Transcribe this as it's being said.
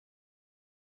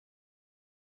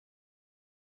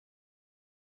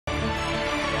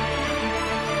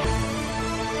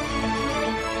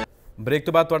Break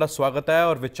तो बाद तुहाडा स्वागत है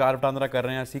और विचार वटांदरा कर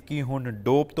रहे हैं असीं कि हुण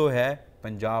डोप तो है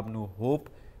पंजाब नूं होप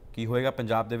की होएगा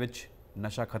पंजाब दे विच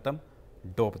नशा खत्म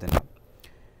डोप दे नाल।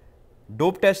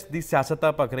 डोप टैस्ट की सियासत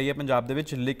पक रही है पंजाब दे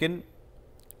विच, लेकिन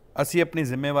असीं अपनी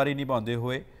जिम्मेवारी निभाउंदे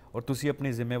होए और तुसीं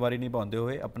अपनी जिम्मेवारी निभाउंदे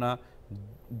होए अपना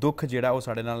दुख जिहड़ा वो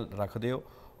साडे नाल रखदे हो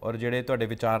और जिहड़े तुहाडे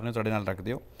विचार ने तुहाडे नाल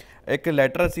रखदे हो। एक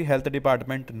लैटर असीं हैल्थ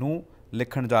डिपार्टमेंट नूं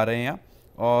लिखण जा रहे हैं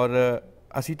और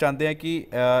असी चाहते हैं कि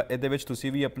इहदे विच तुसीं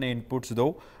भी अपने इनपुट्स दो।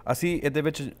 असी इहदे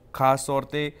विच खास तौर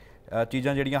ते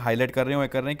चीज़ां जिहड़ियां हाईलाइट कर रहे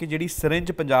हैं कि जिहड़ी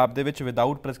सिरिंज पंजाब दे विच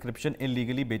विदाउट प्रिस्क्रिप्शन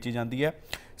इलीगली बेची जाती है,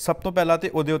 सब तो पहला तो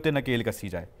उहदे उत्ते नकेल कसी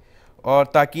जाए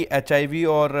और ताकि HIV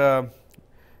और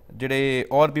जिहड़े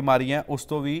और बीमारियां उस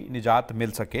तो भी निजात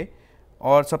मिल सके।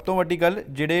 और सब तो वड्डी गल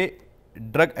जिहड़े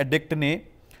ड्रग एडिक्ट ने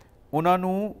उन्हां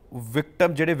नूं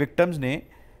विक्टम जिहड़े विक्टम्स ने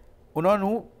उन्हां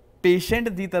नूं पेशेंट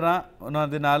की तरह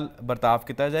उन्होंने नाल बर्ताव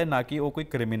किया जाए, ना कि वो कोई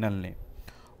क्रिमिनल ने।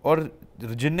 और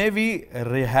जिन्ने भी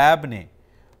रिहैब ने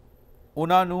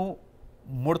उन्होंने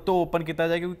मुड़ तो ओपन किया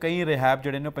जाए, क्योंकि कई रिहैब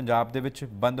जोड़े ने पंजाब दे विच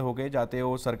बंद हो गए, या तो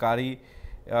वो सरकारी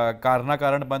कारणों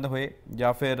कारण बंद होए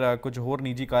या फिर कुछ होर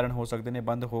निजी कारण हो सकते हैं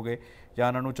बंद हो गए, या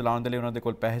उन्होंने चलाने के लिए उन्होंने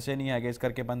कोल पैसे नहीं है इस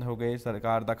करके बंद हो गए,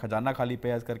 सरकार का खजाना खाली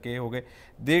पे इस करके हो गए।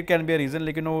 There can be a reason,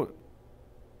 लेकिन वो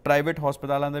प्राइवेट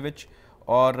हॉस्पिटलों दे विच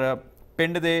और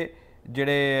पिंड दे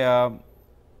जिहड़े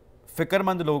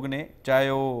फिक्रमंद लोग ने, चाहे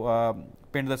वो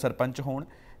पिंड दा सरपंच होण,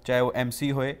 चाहे वो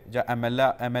MC होए या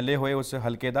MLA होए उस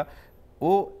हल्के दा,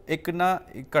 वो एक ना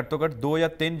घट तो घट 2 या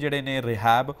 3 जिहड़े ने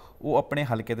रिहैब वो अपने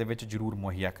हल्के दे विच जरूर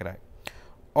मुहैया कराए।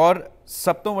 और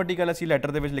सब तो वड्डी गल असीं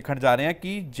लैटर दे विच लिखण जा रहे हैं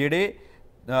कि जिहड़े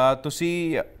तुसीं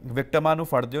विक्टमां नूं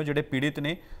फड़दे हो, जिहड़े पीड़ित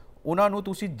ने उन्हां नूं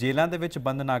तुसीं जेलां दे विच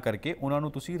बंद ना करके उन्हां नूं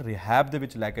तुसीं रिहैब दे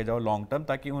विच लैके जाओ लॉन्ग टर्म,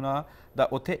 ताकि उन्हां दा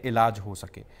उत्थे इलाज हो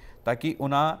सके, ताकि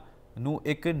उन्हां नूं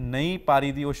एक नई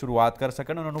पारी दी वो शुरुआत कर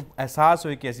सकन, उन्हां नूं एहसास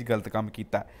होए कि असीं गलत काम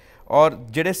कीता। और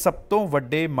जिहड़े सब तो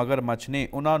वड्डे मगरमच्छ ने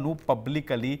उन्हां नूं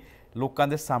पब्लिकली लोकां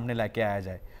दे सामने लैके आया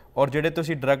जाए, और जिहड़े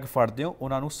तुसीं ड्रग फड़दे हो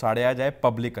उन्हां नूं साड़िया जाए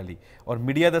पब्लिकली, और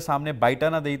मीडिया के सामने बाइटा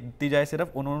ना दे दी जाए,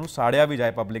 सिर्फ उन्होंने साड़िया भी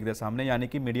जाए पब्लिक के सामने, यानी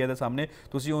कि मीडिया के सामने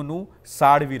तुसीं उन्हूं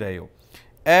साड़ भी रहे हो।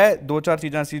 ਇਹ 2-4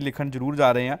 चीज़ां असीं लिखण जरूर जा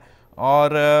रहे हैं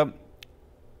और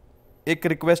एक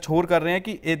रिक्वेस्ट होर कर रहे हैं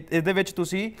कि इहदे विच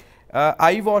तुसीं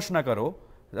आई वॉश ना करो,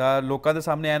 लोगों के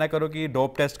सामने ऐ ना करो कि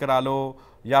डोप टेस्ट करा लो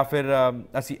या फिर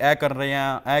असीं ऐ कर रहे हैं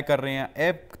ऐ कर रहे हैं,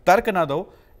 ए तर्क ना दो,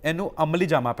 इनू अमली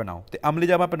जामा पहनाओ। तो अमली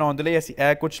जामा पहनाउण दे लई असीं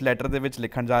ऐ कुछ लैटर दे विच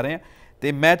लिखण जा रहे हैं।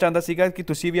 तो मैं चाहता सीगा कि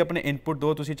तुसीं भी अपने इनपुट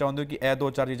दो, तुसीं चाहुंदे हो कि ए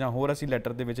 2-4 चीज़ां होर असीं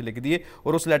लैटर दे विच लिख दईए,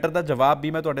 और उस लैटर का जवाब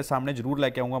भी मैं तुहाडे सामने जरूर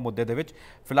लैके आऊँगा मुद्दे दे विच।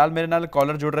 फिलहाल मेरे नाल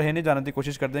कॉलर जुड़ रहे हैं, जानने की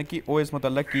कोशिश करते हैं कि वो इस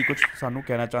मुतल्लक की कुछ सानू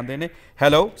कहना चाहते हैं।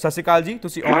 हैलो, सत श्री अकाल जी,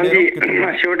 तुसीं आउंदे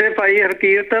हो? छोटे भाई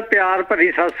हरकीरत प्यार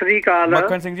भरी सत श्री अकाल।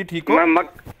 मक्खन सिंह जी ठीक हो?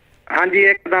 हाँ जी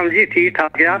एकदम जी ठीक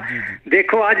ठाक आ।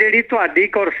 देखो आ जिहड़ी तुहाडी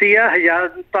कुर्सी आ हजार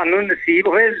तुहानू नसीब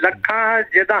होए लखां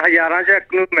जिद्दां हजारां च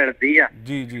एक नूं मिलदी आ।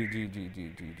 जी जी जी जी जी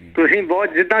जी जी तुसीं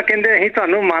बहुत जिद्दां कहंदे असीं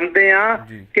तुहानू मंनदे आ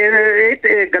कि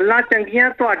इह गल्लां चंगीआं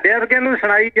तुहाडे वर्गिਆਂ नूं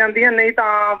सुणाई जांदियां, नहीं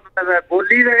तां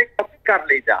बोली दे कर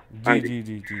लईदा। जी जी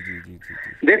जी जी जी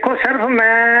जी देखो सिर्फ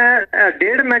मैं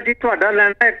 1.5 मिनट ही तुहाडा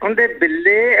लैना। एक हुंदे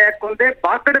बिल्ले, एक हुंदे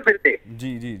बागड़ बिल्ले।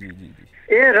 जी जी जी जी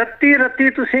ਇਹ ਰੱਤੀ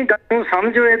ਤੁਸੀਂ ਗੱਲ ਨੂੰ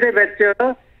ਸਮਝੋ ਇਹਦੇ ਵਿੱਚ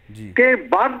ਕਿ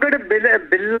ਬਾਗੜ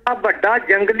ਬਿੱਲਾ ਵੱਡਾ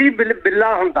ਜੰਗਲੀ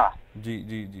ਬਿੱਲਾ ਹੁੰਦਾ। ਜੀ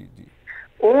ਜੀ ਜੀ ਜੀ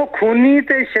ਉਹ ਖੂਨੀ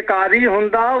ਤੇ ਸ਼ਿਕਾਰੀ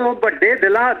ਹੁੰਦਾ, ਉਹ ਵੱਡੇ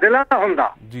ਦਿਲਾਂ ਹੁੰਦਾ।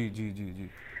 ਜੀ ਜੀ ਜੀ ਜੀ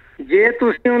ਜੇ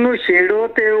ਤੁਸੀਂ ਉਹਨੂੰ ਛੇੜੋ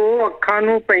ਤੇ ਉਹ ਅੱਖਾਂ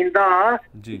ਨੂੰ ਪੈਂਦਾ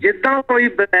ਜਿੱਦਾਂ ਕੋਈ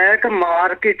ਬਲੈਕ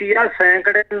ਮਾਰਕੀਟ ਜਾਂ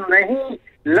ਸੈਂਕੜੇ ਨਹੀਂ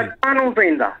ਲੱਖਾਂ ਨੂੰ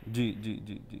ਪੈਂਦਾ। ਜੀ ਜੀ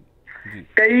ਜੀ ਜੀ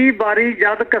कई बारी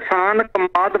जद किसान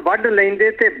कमाद वढ लेंदे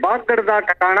ते बागड़ दा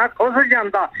ठिकाना खुस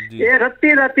जांदा। ये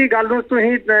रत्ती गल नूं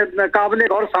तुसीं काबले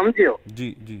गौर समझियो। जी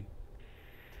जी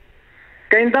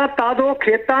कहंदा तद ओह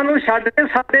खेतां नूं छड्ड के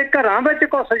साडे घरां विच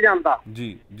घुस जांदा।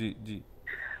 जी जी जी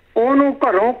ਉਹਨੂੰ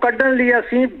ਘਰੋਂ ਕੱਢਣ ਲਈ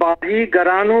ਅਸੀਂ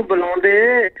ਬਾਜੀਗਰਾਂ ਨੂੰ ਬੁਲਾਉਂਦੇ,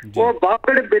 ਉਹ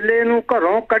ਬਾਗੜ ਬਿੱਲੇ ਨੂੰ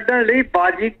ਘਰੋਂ ਕੱਢਣ ਲਈ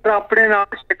ਬਾਜੀਗਰ ਆਪਣੇ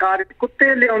ਨਾਲ ਸ਼ਿਕਾਰੀ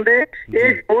ਕੁੱਤੇ ਲਿਆਉਂਦੇ। ਇਹ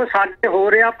ਜੋ ਸਾਡੇ ਹੋ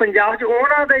ਰਿਹਾ ਪੰਜਾਬ 'ਚ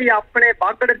ਉਹਨਾਂ ਦੇ ਹੀ ਆਪਣੇ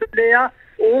ਬਾਗੜ ਬਿੱਲੇ ਆ,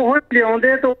 ਉਹ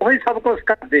ਲਿਆਉਂਦੇ ਤੇ ਉਹੀ ਸਭ ਕੁਝ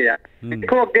ਕਰਦੇ ਆ।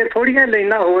 ਦੇਖੋ ਅੱਗੇ ਥੋੜੀਆਂ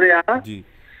ਲਾਈਨਾਂ ਹੋ ਰਿਹਾ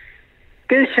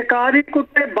ਕਿ ਸ਼ਿਕਾਰੀ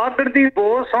ਕੁੱਤੇ ਬਾਗੜ ਦੀ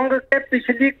ਬੋ ਸੁੰਘ ਕੇ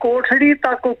ਪਿਛਲੀ ਕੋਠੜੀ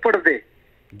ਤੱਕ ਉੱਪੜਦੇ।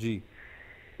 ਜੀ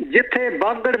ਜਿੱਥੇ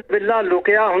ਬਾਗੜ ਬਿੱਲਾ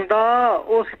ਲੁਕਿਆ ਹੁੰਦਾ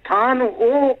ਉਸ ਥਾਂ ਨੂੰ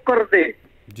ਉਹ ਕਰਦੇ।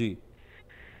 ਜੀ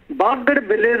ਬਾਗੜ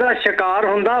ਬਿੱਲੇ ਦਾ ਸ਼ਿਕਾਰ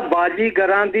ਹੁੰਦਾ,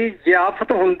 ਬਾਜੀਗਰਾਂ ਦੀ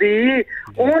ਜ਼ਿਆਫਤ ਹੁੰਦੀ,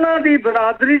 ਉਹਨਾਂ ਦੀ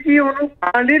ਬਰਾਦਰੀ ਜੀ ਉਹਨੂੰ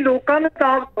ਖਾਣ ਲਈ ਲੋਕਾਂ ਨੂੰ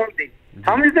ਦਾਵਤ ਹੁੰਦੀ।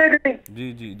 ਸਮਝਦੇ ਕਿ ਨਹੀਂ?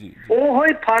 ਜੀ ਜੀ ਜੀ ਉਹੋ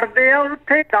ਹੀ ਫੜਦੇ ਆ,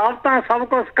 ਉੱਥੇ ਦਾਵਤਾਂ ਸਭ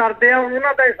ਕੁਝ ਕਰਦੇ ਆ,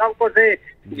 ਉਹਨਾਂ ਦਾ ਹੀ ਸਭ ਕੁਝ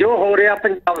ਜੋ ਹੋ ਰਿਹਾ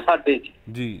ਪੰਜਾਬ ਸਾਡੇ। ਜੀ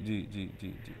ਜੀ ਜੀ ਜੀ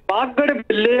ਜੀ ਬਾਗੜ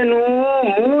ਬਿੱਲੇ ਨੂੰ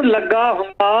ਮੂੰਹ ਲੱਗਾ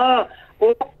ਹੁੰਦਾ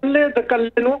ਉਹ ਕੱਲੇ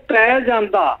ਦਕੱਲੇ ਨੂੰ ਪੈ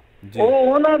ਜਾਂਦਾ, ਉਹ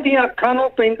ਉਹਨਾਂ ਦੀਆਂ ਅੱਖਾਂ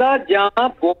ਨੂੰ ਪੈਂਦਾ ਜਾਂ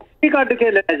ਬੋਕੀ ਕੱਢ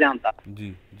ਕੇ ਲੈ ਜਾਂਦਾ।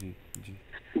 ਜੀ ਜੀ ਜੀ।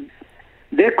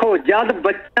 ਦੇਖੋ ਜਦ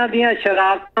ਬੱਚਿਆਂ ਦੀਆਂ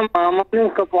ਸ਼ਰਾਰਤਾਂ ਮਾਵਾਂ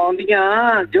ਨੂੰ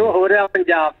ਖਪਾਉਂਦੀਆਂ, ਜੋ ਹੋ ਰਿਹਾ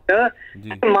ਪੰਜਾਬ 'ਚ,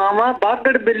 ਮਾਵਾਂ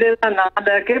ਬਾਗੜ ਬਿੱਲੇ ਦਾ ਨਾਮ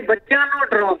ਲੈ ਕੇ ਬੱਚਿਆਂ ਨੂੰ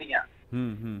ਡਰਾਉਂਦੀਆਂ।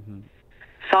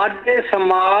 ਸਾਡੇ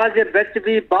ਸਮਾਜ ਵਿੱਚ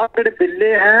ਵੀ ਬਾਗੜ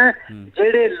ਬਿੱਲੇ ਹੈ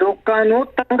ਜਿਹੜੇ ਲੋਕਾਂ ਨੂੰ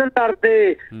ਤੰਗ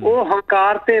ਕਰਦੇ, ਉਹ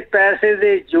ਹੰਕਾਰ ਤੇ ਪੈਸੇ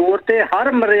ਦੇ ਜ਼ੋਰ ਤੇ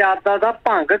ਹਰ ਮਰਿਆਦਾ ਦਾ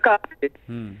ਭੰਗ ਕਰਦੇ।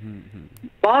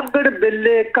 ਬਾਗੜ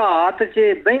ਬਿੱਲੇ ਘਾਤ 'ਚ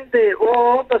ਬਹਿੰਦੇ,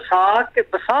 ਉਹ ਵਸਾ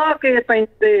ਕੇ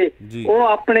ਪੈਂਦੇ, ਉਹ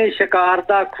ਆਪਣੇ ਸ਼ਿਕਾਰ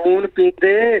ਦਾ ਖੂਨ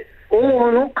ਪੀਂਦੇ, ਉਹ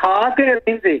ਉਹਨੂੰ ਖਾ ਕੇ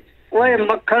ਰਹਿੰਦੇ। ਓਏ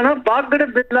ਮੱਖਣ ਬਾਗੜ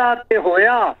ਬਿੱਲਾ ਤੇ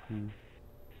ਹੋਇਆ,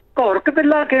 ਘੁਰਕ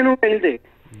ਬਿੱਲਾ ਕਿਹਨੂੰ ਕਹਿੰਦੇ?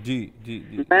 ਜੀ ਜੀ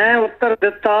ਜੀ। ਮੈਂ ਉੱਤਰ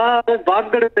ਦਿੱਤਾ, ਉਹ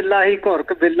ਬਾਗੜ ਬਿੱਲਾ ਹੀ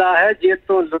ਘੁਰਕ ਬਿੱਲਾ ਹੈ, ਜੇ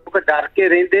ਤੋਂ ਲੋਕ ਡਰ ਕੇ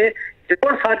ਰਹਿੰਦੇ।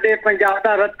 ਜੋ ਸਾਡੇ ਪੰਜਾਬ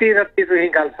ਦਾ ਰੱਤੀ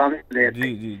ਤੁਸੀਂ ਗੱਲ ਸਮਝਦੇ।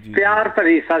 ਜੀ ਜੀ ਜੀ। ਪਿਆਰ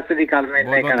ਭਰੀ ਸਤਿ ਸ੍ਰੀ ਅਕਾਲ।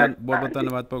 ਬਹੁਤ ਬਹੁਤ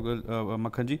ਧੰਨਵਾਦ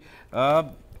ਮੱਖਣ ਜੀ।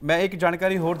 ਮੈਂ ਇੱਕ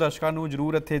ਜਾਣਕਾਰੀ ਹੋਰ ਦਰਸ਼ਕਾਂ ਨੂੰ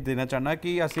ਜ਼ਰੂਰ ਇੱਥੇ ਦੇਣਾ ਚਾਹੁੰਦਾ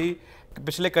ਕਿ ਅਸੀਂ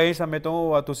ਪਿਛਲੇ ਕਈ ਸਮੇਂ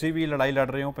ਤੋਂ ਤੁਸੀਂ ਵੀ ਲੜਾਈ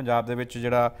ਲੜ ਰਹੇ ਹੋ ਪੰਜਾਬ ਦੇ ਵਿੱਚ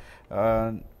ਜਿਹੜਾ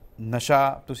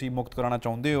ਨਸ਼ਾ ਤੁਸੀਂ ਮੁਕਤ ਕਰਾਉਣਾ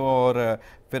ਚਾਹੁੰਦੇ ਹੋ, ਔਰ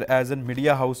ਫਿਰ ਐਜ਼ ਐਨ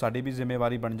ਮੀਡੀਆ ਹਾਊਸ ਸਾਡੀ ਵੀ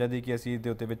ਜ਼ਿੰਮੇਵਾਰੀ ਬਣ ਜਾਂਦੀ ਕਿ ਅਸੀਂ ਇਹਦੇ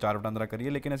ਉੱਤੇ ਵਿਚਾਰ ਵਟਾਂਦਰਾ ਕਰੀਏ।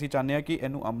 ਲੇਕਿਨ ਅਸੀਂ ਚਾਹੁੰਦੇ ਹਾਂ ਕਿ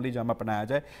ਇਹਨੂੰ ਅਮਲੀ ਜਾਮਾ ਅਪਣਾਇਆ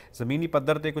ਜਾਏ, ਜ਼ਮੀਨੀ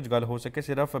ਪੱਧਰ 'ਤੇ ਕੁਝ ਗੱਲ ਹੋ ਸਕੇ।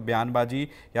 ਸਿਰਫ ਬਿਆਨਬਾਜ਼ੀ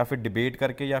ਜਾਂ ਫਿਰ ਡਿਬੇਟ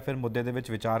ਕਰਕੇ ਜਾਂ ਫਿਰ ਮੁੱਦੇ ਦੇ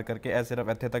ਵਿੱਚ ਵਿਚਾਰ ਕਰਕੇ ਇਹ ਸਿਰਫ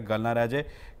ਇੱਥੇ ਤੱਕ ਗੱਲ ਨਾ ਰਹਿ ਜਾਏ,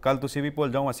 ਕੱਲ੍ਹ ਤੁਸੀਂ ਵੀ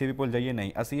ਭੁੱਲ ਜਾਓ ਅਸੀਂ ਵੀ ਭੁੱਲ ਜਾਈਏ।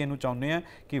 ਨਹੀਂ, ਅਸੀਂ ਇਹਨੂੰ ਚਾਹੁੰਦੇ ਹਾਂ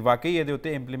ਕਿ ਵਾਕਈ ਇਹਦੇ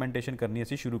ਉੱਤੇ ਇੰਪਲੀਮੈਂਟੇਸ਼ਨ ਕਰਨੀ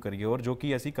ਅਸੀਂ ਸ਼ੁਰੂ ਕਰੀਏ, ਔਰ ਜੋ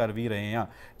ਕਿ ਅਸੀਂ ਕਰ ਵੀ ਰਹੇ ਹਾਂ।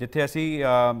 ਜਿੱਥੇ ਅਸੀਂ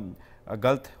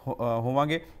ਗਲਤ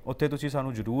ਹੋਵਾਂਗੇ ਉੱਥੇ ਤੁਸੀਂ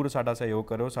ਸਾਨੂੰ ਜ਼ਰੂਰ ਸਾਡਾ ਸਹਿਯੋਗ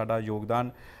ਕਰੋ। ਸਾਡਾ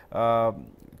ਯੋਗਦਾਨ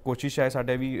ਕੋਸ਼ਿਸ਼ ਹੈ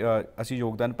ਸਾਡੇ ਵੀ ਅਸੀਂ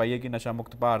ਯੋਗਦਾਨ ਪਾਈਏ ਕਿ ਨਸ਼ਾ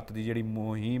ਮੁਕਤ ਭਾਰਤ ਦੀ ਜਿਹੜੀ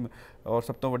ਮੁਹਿੰਮ, ਔਰ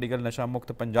ਸਭ ਤੋਂ ਵੱਡੀ ਗੱਲ ਨਸ਼ਾ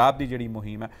ਮੁਕਤ ਪੰਜਾਬ ਦੀ ਜਿਹੜੀ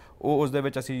ਮੁਹਿੰਮ ਹੈ, ਉਹ ਉਸ ਦੇ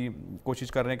ਵਿੱਚ ਅਸੀਂ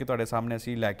ਕੋਸ਼ਿਸ਼ ਕਰ ਰਹੇ ਹਾਂ ਕਿ ਤੁਹਾਡੇ ਸਾਹਮਣੇ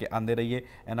ਅਸੀਂ ਲੈ ਕੇ ਆਉਂਦੇ ਰਹੀਏ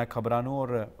ਇਹਨਾਂ ਖਬਰਾਂ ਨੂੰ,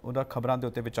 ਔਰ ਉਹਦਾ ਖਬਰਾਂ ਦੇ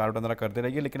ਉੱਤੇ ਵਿਚਾਰ ਵਟਾਂਦਰਾ ਕਰਦੇ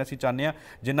ਰਹੀਏ। ਲੇਕਿਨ ਅਸੀਂ ਚਾਹੁੰਦੇ ਹਾਂ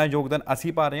ਜਿੰਨਾ ਯੋਗਦਾਨ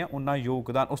ਅਸੀਂ ਪਾ ਰਹੇ ਹਾਂ ਉਨਾ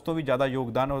ਯੋਗਦਾਨ, ਉਸ ਤੋਂ ਵੀ ਜ਼ਿਆਦਾ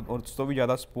ਯੋਗਦਾਨ ਔਰ ਉਸ ਤੋਂ ਵੀ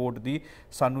ਜ਼ਿਆਦਾ ਸਪੋਰਟ ਦੀ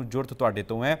ਸਾਨੂੰ ਜ਼ਰੂਰਤ ਤੁਹਾਡੇ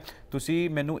ਤੋਂ ਹੈ। ਤੁਸੀਂ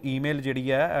ਮੈਨੂੰ ਈਮੇਲ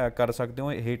ਜਿਹੜੀ ਹੈ ਕਰ ਸਕਦੇ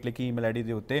ਹੋ, ਹੇਠ ਲਿਖੀ ਈਮੇਲ ਆਈਡੀ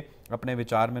ਦੇ ਉੱਤੇ ਆਪਣੇ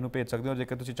ਵਿਚਾਰ ਮੈਨੂੰ ਭੇਜ ਸਕਦੇ ਹੋ।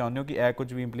 ਜੇਕਰ ਤੁਸੀਂ ਚਾਹੁੰਦੇ ਹੋ ਕਿ ਇਹ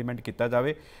ਕੁਝ ਵੀ ਇੰਪਲੀਮੈਂਟ ਕੀਤਾ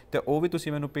ਜਾਵੇ ਤਾਂ ਉਹ ਵੀ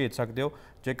ਤੁਸੀਂ ਮੈਨੂੰ ਭੇਜ ਸਕਦੇ ਹੋ।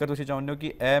 ਜੇਕਰ ਤੁਸੀਂ ਚਾਹੁੰਦੇ ਹੋ ਕਿ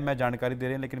ਇਹ ਮੈਂ ਜਾਣਕਾਰੀ ਦੇ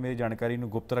ਰਿਹਾ ਲੇਕਿਨ ਮੇਰੀ ਜਾਣਕਾਰੀ ਨੂੰ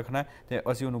ਗੁਪਤ ਰੱਖਣਾ ਤੇ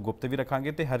ਅਸੀਂ ਉਹਨੂੰ ਗੁਪਤ ਵੀ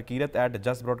ਰੱਖਾਂਗੇ, ਤੇ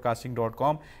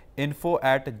harkirat@justbroadcasting.com,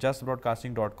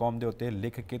 info@justbroadcasting.com ਦੇ ਉੱਤੇ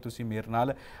ਲਿਖ ਕੇ ਤੁਸੀਂ ਮੇਰੇ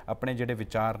ਨਾਲ ਆਪਣੇ ਜਿਹੜੇ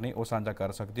ਵਿਚਾਰ ਨੇ ਉਹ ਸਾਂਝਾ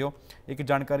ਕਰ ਸਕਦੇ ਹੋ। ਇੱਕ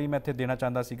ਜਾਣਕਾਰੀ ਮੈਂ ਇੱਥੇ ਦੇਣਾ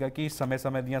ਚਾਹੁੰਦਾ ਸੀਗਾ ਕਿ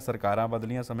ਸਮੇਂ-ਸਮੇਂ ਦੀਆਂ ਸਰਕਾਰਾਂ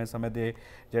ਬਦਲੀਆਂ, ਸਮੇਂ-ਸਮੇਂ ਦੇ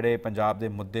ਜਿਹੜੇ ਪੰਜਾਬ ਦੇ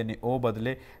ਮੁੱਦੇ ਨੇ ਉਹ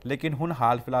ਬਦਲੇ, ਲੇਕਿਨ ਹੁਣ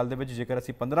ਹਾਲ ਫਿਲਹਾਲ ਦੇ ਵਿੱਚ ਜੇਕਰ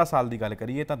ਅਸੀਂ 15 ਸਾਲ ਦੀ ਗੱਲ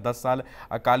ਕਰੀਏ ਤਾਂ 10 ਸਾਲ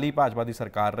ਅਕਾਲੀ ਭਾਜਪਾ ਦੀ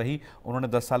ਸਰਕਾਰ ਰਹੀ, ਉਹਨਾਂ ਨੇ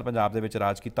 10 ਸਾਲ ਪੰਜਾਬ ਦੇ ਵਿੱਚ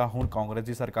ਰਾਜ ਕੀਤਾ। ਹੁਣ ਕਾਂਗਰਸ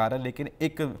ਦੀ ਸਰਕਾਰ ਹੈ। ਲੇਕਿਨ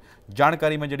ਇੱਕ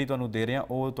ਜਾਣਕਾਰੀ ਮੈਂ ਜਿਹੜੀ ਤੁਹਾਨੂੰ ਦੇ ਰਿਹਾ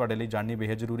ਉਹ ਤੁਹਾਡੇ ਲਈ ਜਾਣਨੀ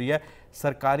ਬੇਹੱਦ ਜ਼ਰੂਰੀ ਹੈ।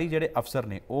 ਸਰਕਾਰੀ ਜਿਹੜੇ ਅਫਸਰ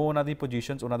ਨੇ ਉਹ ਉਹਨਾਂ ਦੀ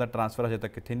ਪੋਜੀਸ਼ਨਸ, ਉਹਨਾਂ ਦਾ ਟ੍ਰਾਂਸਫਰ ਅਜੇ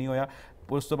ਤੱਕ ਕਿੱਥੇ ਨਹੀਂ ਹੋਇਆ।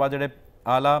 ਉਸ ਤੋਂ ਬਾਅਦ ਜਿਹੜੇ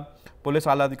ਪੁਲਿਸ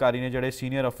ਆਲਾ ਅਧਿਕਾਰੀ ਨੇ, ਜਿਹੜੇ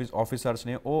ਸੀਨੀਅਰ ਆਫਿਸਰਸ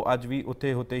ਨੇ, ਉਹ ਅੱਜ ਵੀ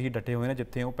ਉੱਥੇ ਹੀ ਡਟੇ ਹੋਏ ਨੇ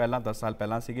ਜਿੱਥੇ ਉਹ ਪਹਿਲਾਂ 10 ਸਾਲ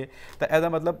ਪਹਿਲਾਂ ਸੀਗੇ। ਤਾਂ ਇਹਦਾ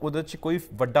ਮਤਲਬ ਉਹਦੇ 'ਚ ਕੋਈ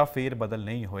ਵੱਡਾ ਫੇਰ ਬਦਲ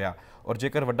ਨਹੀਂ ਹੋਇਆ, ਔਰ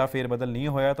ਜੇਕਰ ਵੱਡਾ ਫੇਰ ਬਦਲ ਨਹੀਂ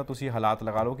ਹੋਇਆ ਤਾਂ ਤੁਸੀਂ ਹਾਲਾਤ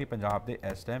ਲਗਾ ਲਓ ਕਿ ਪੰਜਾਬ ਦੇ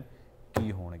ਇਸ ਟਾਈਮ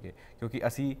ਕੀ ਹੋਣਗੇ, ਕਿਉਂਕਿ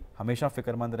ਅਸੀਂ ਹਮੇਸ਼ਾ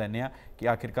ਫਿਕਰਮੰਦ ਰਹਿੰਦੇ ਹਾਂ ਕਿ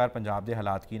ਆਖਿਰਕਾਰ ਪੰਜਾਬ ਦੇ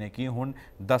ਹਾਲਾਤ ਕੀ ਨੇ। ਕਿ ਹੁਣ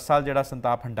 10 ਸਾਲ ਜਿਹੜਾ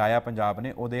ਸੰਤਾਪ ਹੰਡਾਇਆ ਪੰਜਾਬ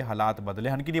ਨੇ, ਉਹਦੇ ਹਾਲਾਤ ਬਦਲੇ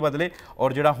ਹਨ ਕਿ ਨਹੀਂ ਬਦਲੇ,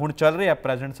 ਔਰ ਜਿਹੜਾ ਹੁਣ ਚੱਲ ਰਿਹਾ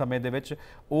ਪ੍ਰੈਜ਼ੈਂਟ ਸਮੇਂ ਦੇ ਵਿੱਚ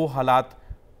ਉਹ ਹਾਲਾਤ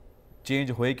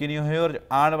ਚੇਂਜ ਹੋਏ ਕਿ ਨਹੀਂ ਹੋਏ, ਔਰ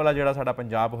ਆਉਣ ਵਾਲਾ ਜਿਹੜਾ ਸਾਡਾ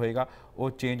ਪੰਜਾਬ ਹੋਏਗਾ ਉਹ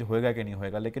ਚੇਂਜ ਹੋਏਗਾ ਕਿ ਨਹੀਂ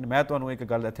ਹੋਏਗਾ। ਲੇਕਿਨ ਮੈਂ ਤੁਹਾਨੂੰ ਇੱਕ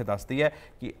ਗੱਲ ਇੱਥੇ ਦੱਸਦੀ ਹੈ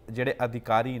ਕਿ ਜਿਹੜੇ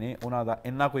ਅਧਿਕਾਰੀ ਨੇ ਉਹਨਾਂ ਦਾ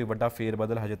ਇੰਨਾ ਕੋਈ ਵੱਡਾ ਫੇਰ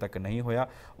ਬਦਲ ਹਜੇ ਤੱਕ ਨਹੀਂ ਹੋਇਆ।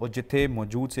 ਉਹ ਜਿੱਥੇ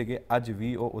ਮੌਜੂਦ ਸੀਗੇ ਅੱਜ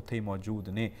ਵੀ ਉਹ ਉੱਥੇ ਹੀ ਮੌਜੂਦ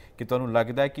ਨੇ। ਕਿ ਤੁਹਾਨੂੰ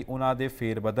ਲੱਗਦਾ ਹੈ ਕਿ ਉਹਨਾਂ ਦੇ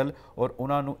ਫੇਰ ਬਦਲ ਔਰ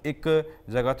ਉਹਨਾਂ ਨੂੰ ਇੱਕ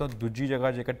ਜਗ੍ਹਾ ਤੋਂ ਦੂਜੀ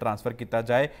ਜਗ੍ਹਾ ਜੇਕਰ ਟ੍ਰਾਂਸਫਰ ਕੀਤਾ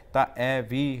ਜਾਏ ਤਾਂ ਇਹ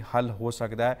ਵੀ ਹੱਲ ਹੋ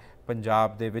ਸਕਦਾ ਹੈ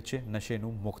ਪੰਜਾਬ ਦੇ ਵਿੱਚ ਨਸ਼ੇ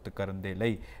ਨੂੰ ਮੁਕਤ ਕਰਨ ਦੇ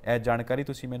ਲਈ। ਇਹ ਜਾਣਕਾਰੀ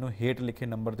ਤੁਸੀਂ ਮੈਨੂੰ ਹੇਠ ਲਿਖੇ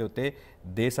ਨੰਬਰ ਦੇ ਉੱਤੇ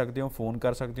ਦੇ ਸਕਦੇ ਹੋ, ਫੋਨ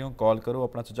ਕਰ ਸਕਦੇ ਹੋ, ਕਾਲ ਕਰੋ,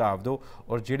 ਆਪਣਾ ਸੁਝਾਅ ਦਿਓ।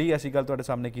 ਔਰ ਜਿਹੜੀ ਅਸੀਂ ਗੱਲ ਤੁਹਾਡੇ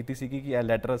ਸਾਹਮਣੇ ਕੀਤੀ ਸੀਗੀ ਕਿ ਇਹ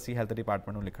ਲੈਟਰ ਅਸੀਂ ਹੈਲਥ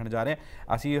ਡਿਪਾਰਟਮੈਂਟ ਨੂੰ ਲਿਖਣ ਜਾ ਰਹੇ ਹਾਂ,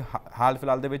 ਅਸੀਂ ਹਾਲ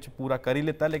ਫਿਲਹਾਲ ਦੇ ਵਿੱਚ ਪੂਰਾ ਕਰ ਹੀ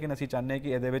ਲਿੱਤਾ, ਲੇਕਿਨ ਅਸੀਂ ਚਾਹੁੰਦੇ ਹਾਂ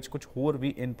ਕਿ ਇਹਦੇ ਵਿੱਚ ਕੁਝ ਹੋਰ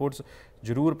ਵੀ ਇਨਪੁਟਸ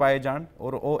ਜ਼ਰੂਰ ਪਾਏ ਜਾਣ,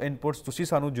 ਔਰ ਉਹ ਇਨਪੁਟਸ ਤੁਸੀਂ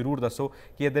ਸਾਨੂੰ ਜ਼ਰੂਰ ਦੱਸੋ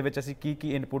ਕਿ ਇਹਦੇ ਵਿੱਚ ਅਸੀਂ ਕੀ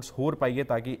ਇਨਪੁਟਸ ਹੋਰ ਪਾਈਏ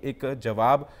ਤਾਂ ਕਿ ਇੱਕ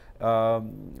ਜਵਾਬ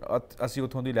ਅਸੀਂ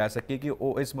ਉੱਥੋਂ ਦੀ ਲੈ ਸਕੀਏ ਕਿ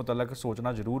ਉਹ ਇਸ ਮੁਤਲਕ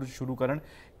ਸੋਚਣਾ ਜ਼ਰੂਰ ਸ਼ੁਰੂ ਕਰਨ।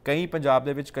 ਕਈ ਪੰਜਾਬ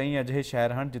ਦੇ ਵਿੱਚ ਕਈ ਅਜਿਹੇ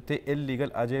ਸ਼ਹਿਰ ਹਨ ਜਿੱਥੇ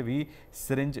ਇਲੀਗਲ ਅਜੇ ਵੀ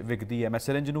ਸਿਰਿੰਜ ਵਿਕਦੀ ਹੈ। ਮੈਂ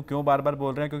ਸਿਰਿੰਜ ਨੂੰ ਕਿਉਂ ਬਾਰ-ਬਾਰ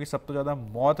ਬੋਲ ਰਿਹਾ ਕਿਉਂਕਿ ਸਭ ਤੋਂ ਜ਼ਿਆਦਾ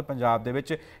ਮੌਤ ਪੰਜਾਬ ਦੇ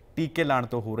ਵਿੱਚ ਟੀਕੇ ਲਾਉਣ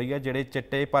ਤੋਂ ਹੋ ਰਹੀ ਹੈ। ਜਿਹੜੇ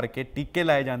ਚਿੱਟੇ ਭਰ ਕੇ ਟੀਕੇ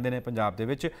ਲਾਏ ਜਾਂਦੇ ਨੇ ਪੰਜਾਬ ਦੇ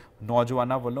ਵਿੱਚ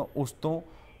ਨੌਜਵਾਨਾਂ ਵੱਲੋਂ, ਉਸ ਤੋਂ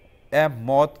ਇਹ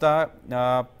ਮੌਤ ਦਾ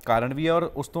ਕਾਰਨ ਵੀ ਹੈ, ਔਰ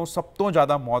ਉਸ ਤੋਂ ਸਭ ਤੋਂ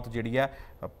ਜ਼ਿਆਦਾ ਮੌਤ ਜਿਹੜੀ ਹੈ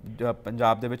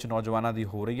ਪੰਜਾਬ ਦੇ ਵਿੱਚ ਨੌਜਵਾਨਾਂ ਦੀ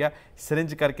ਹੋ ਰਹੀ ਹੈ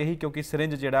ਸਿਰਿੰਜ ਕਰਕੇ ਹੀ। ਕਿਉਂਕਿ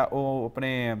ਸਿਰਿੰਜ ਜਿਹੜਾ ਉਹ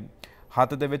ਆਪਣੇ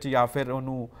ਹੱਥ ਦੇ ਵਿੱਚ ਜਾਂ ਫਿਰ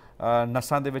ਉਹਨੂੰ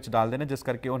ਨਸਾਂ ਦੇ ਵਿੱਚ ਡਾਲਦੇ ਨੇ, ਜਿਸ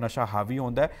ਕਰਕੇ ਉਹ ਨਸ਼ਾ ਹਾਵੀ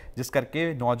ਹੁੰਦਾ ਹੈ, ਜਿਸ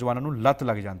ਕਰਕੇ ਨੌਜਵਾਨਾਂ ਨੂੰ ਲੱਤ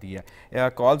ਲੱਗ ਜਾਂਦੀ ਹੈ।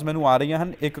 ਕਾਲਸ ਮੈਨੂੰ ਆ ਰਹੀਆਂ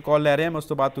ਹਨ, ਇੱਕ ਕਾਲ ਲੈ ਰਹੇ ਹਾਂ ਮੈਂ, ਉਸ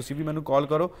ਤੋਂ ਬਾਅਦ ਤੁਸੀਂ ਵੀ ਮੈਨੂੰ ਕਾਲ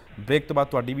ਕਰੋ। ਬ੍ਰੇਕ ਤੋਂ ਬਾਅਦ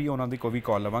ਤੁਹਾਡੀ ਵੀ ਉਹਨਾਂ ਦੀ ਕੋਈ ਵੀ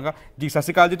ਕਾਲ ਲਵਾਂਗਾ। ਜੀ ਸਤਿ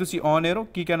ਸ਼੍ਰੀ ਅਕਾਲ ਜੀ, ਤੁਸੀਂ ਔਨ 에ਅਰ ਹੋ,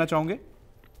 ਕੀ ਕਹਿਣਾ ਚਾਹੋਗੇ?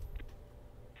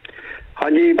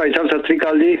 ਹਾਂਜੀ ਭਾਈ ਸਾਹਿਬ ਸਤਿ ਸ਼੍ਰੀ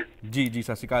ਅਕਾਲ ਜੀ। ਜੀ ਜੀ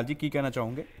ਸਤਿ ਸ਼੍ਰੀ ਅਕਾਲ ਜੀ, ਕੀ ਕਹਿਣਾ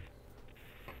ਚਾਹੋਗੇ?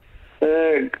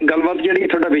 ਗੱਲਬਾਤ ਜਿਹੜੀ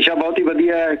ਤੁਹਾਡਾ ਵਿਸ਼ਾ ਬਹੁਤ ਹੀ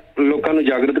ਵਧੀਆ ਹੈ, ਲੋਕਾਂ ਨੂੰ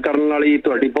ਜਾਗਰੂਕ ਕਰਨ ਵਾਲੀ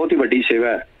ਤੁਹਾਡੀ ਬਹੁਤ ਹੀ ਵੱਡੀ ਸੇਵਾ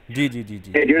ਹੈ ਜੀ ਜੀ ਜੀ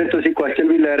ਜੀ। ਤੇ ਜਿਹੜੇ ਤੁਸੀਂ ਕੁਐਸਚਨ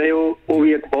ਵੀ ਲੈ ਰਹੇ ਹੋ ਉਹ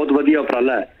ਵੀ ਇੱਕ ਬਹੁਤ ਵਧੀਆ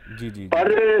ਉਪਰਾਲਾ ਹੈ ਜੀ ਜੀ।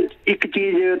 ਪਰ ਇੱਕ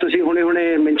ਚੀਜ਼ ਤੁਸੀਂ ਹੁਣੇ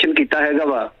ਮੈਂਸ਼ਨ ਕੀਤਾ ਹੈਗਾ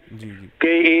ਵਾ ਜੀ ਜੀ ਕਿ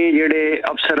ਇਹ ਜਿਹੜੇ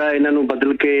ਅਫਸਰ ਆ ਇਹਨਾਂ ਨੂੰ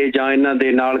ਬਦਲ ਕੇ ਜਾਂ ਇਹਨਾਂ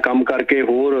ਦੇ ਨਾਲ ਕੰਮ ਕਰਕੇ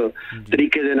ਹੋਰ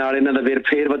ਤਰੀਕੇ ਦੇ ਨਾਲ ਇਹਨਾਂ ਦਾ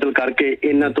ਫੇਰ ਬਦਲ ਕਰਕੇ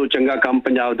ਇਹਨਾਂ ਤੋਂ ਚੰਗਾ ਕੰਮ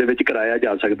ਪੰਜਾਬ ਦੇ ਵਿੱਚ ਕਰਾਇਆ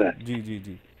ਜਾ ਸਕਦਾ ਹੈ। ਜੀ ਜੀ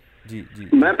ਜੀ ਜੀ ਜੀ।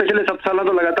 ਮੈਂ ਪਿਛਲੇ 7 ਸਾਲਾਂ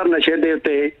ਤੋਂ ਲਗਾਤਾਰ ਨਸ਼ੇ ਦੇ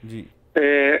ਉੱਤੇ ਜੀ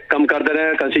ਕੰਮ ਕਰਦਾ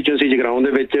ਰਿਹਾ, ਕੰਸਟੀਚੁਐਂਸੀ ਜਗਰਾਉਂ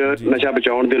ਦੇ ਵਿੱਚ ਨਸ਼ਾ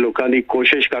ਬਚਾਉਣ ਦੇ ਲੋਕਾਂ ਦੀ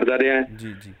ਕੋਸ਼ਿਸ਼ ਕਰਦਾ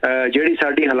ਰਿਹਾ। ਜਿਹੜੀ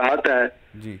ਸਾਡੀ ਹਾਲਾਤ ਹੈ,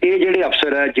 ਇਹ ਜਿਹੜੇ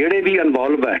ਅਫਸਰ ਹੈ ਜਿਹੜੇ ਵੀ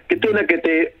ਇਨਵੋਲਵ ਹੈ ਕਿਤੇ ਨਾ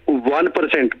ਕਿਤੇ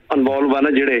 1% ਇਨਵੋਲਵ ਆ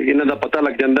ਨਾ, ਜਿਹੜੇ ਇਹਨਾਂ ਦਾ ਪਤਾ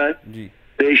ਲੱਗ ਜਾਂਦਾ ਹੈ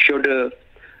they should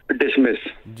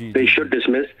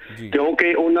dismiss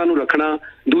ਕਿਉਂਕਿ ਉਹਨਾਂ ਨੂੰ ਰੱਖਣਾ,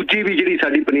 ਦੂਜੀ ਵੀ ਜਿਹੜੀ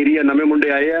ਸਾਡੀ ਪਨੀਰੀ ਆ, ਨਵੇਂ ਮੁੰਡੇ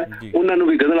ਆਏ ਆ ਉਹਨਾਂ ਨੂੰ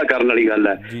ਵੀ ਗਧਲਾ ਕਰਨ ਵਾਲੀ ਗੱਲ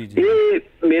ਹੈ।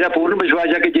 ਇਹ ਮੇਰਾ ਪੂਰਨ ਵਿਸ਼ਵਾਸ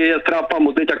ਹੈ ਕਿ ਜੇ ਇਸ ਤਰ੍ਹਾਂ ਆਪਾਂ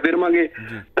ਮੁੱਦੇ ਚੱਕਦੇ ਰਵਾਂਗੇ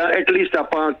ਤਾਂ ਐਟਲੀਸਟ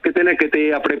ਆਪਾਂ ਕਿਤੇ ਨਾ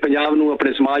ਕਿਤੇ ਆਪਣੇ ਪੰਜਾਬ ਨੂੰ,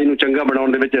 ਆਪਣੇ ਸਮਾਜ ਨੂੰ ਚੰਗਾ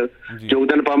ਬਣਾਉਣ ਦੇ ਵਿੱਚ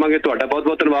ਯੋਗਦਾਨ ਪਾਵਾਂਗੇ। ਤੁਹਾਡਾ ਬਹੁਤ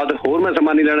ਬਹੁਤ ਧੰਨਵਾਦ। ਹੋਰ ਮੈਂ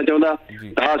ਸਮਾਂ ਨਹੀਂ ਲੈਣਾ ਚਾਹੁੰਦਾ।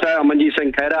 ਦਾਸ ਹੈ ਅਮਨਜੀਤ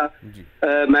ਸਿੰਘ ਖਹਿਰਾ,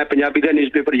 ਮੈਂ ਪੰਜਾਬੀ ਦਾ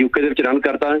ਨਿਊਜ਼ਪੇਪਰ ਯੂਕੇ ਦੇ ਵਿੱਚ ਰਨ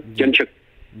ਕਰਦਾ ਜਨਸ਼ਕ।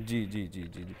 ਜੀ ਜੀ ਜੀ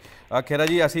ਜੀ ਜੀ। ਖਹਿਰਾ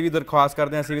ਜੀ, ਅਸੀਂ ਵੀ ਦਰਖਾਸਤ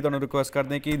ਕਰਦੇ ਹਾਂ, ਅਸੀਂ ਵੀ ਤੁਹਾਨੂੰ ਰਿਕੁਐਸਟ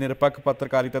ਕਰਦੇ ਹਾਂ ਕਿ ਨਿਰਪੱਖ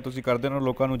ਪੱਤਰਕਾਰਿਤਾ ਤੁਸੀਂ ਕਰਦੇ ਰਹੋ,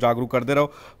 ਲੋਕਾਂ ਨੂੰ ਜਾਗਰੂਕ ਕਰਦੇ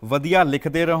ਰਹੋ, ਵਧੀਆ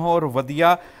ਲਿਖਦੇ ਰਹੋ ਔਰ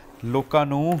ਵਧੀਆ ਲੋਕਾਂ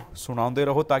ਨੂੰ ਸੁਣਾਉਂਦੇ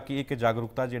ਰਹੋ ਤਾਂ ਕਿ ਇੱਕ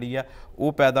ਜਾਗਰੂਕਤਾ ਜਿਹੜੀ ਆ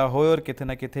ਉਹ ਪੈਦਾ ਹੋਏ ਔਰ ਕਿਤੇ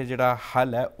ਨਾ ਕਿਤੇ ਜਿਹੜਾ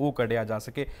ਹੱਲ ਹੈ ਉਹ ਕੱਢਿਆ ਜਾ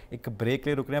ਸਕੇ। ਇੱਕ ਬ੍ਰੇਕ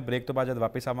ਲਈ ਰੁਕ ਰਹੇ ਹਾਂ, ਬ੍ਰੇਕ ਤੋਂ ਬਾਅਦ ਜਦ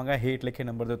ਵਾਪਸ ਆਵਾਂਗਾ ਹੇਠ ਲਿਖੇ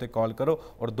ਨੰਬਰ ਦੇ ਉੱਤੇ ਕਾਲ ਕਰੋ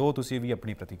ਔਰ ਦਿਓ ਤੁਸੀਂ ਵੀ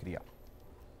ਆਪਣੀ ਪ੍ਰਤੀਕਿਰਿਆ।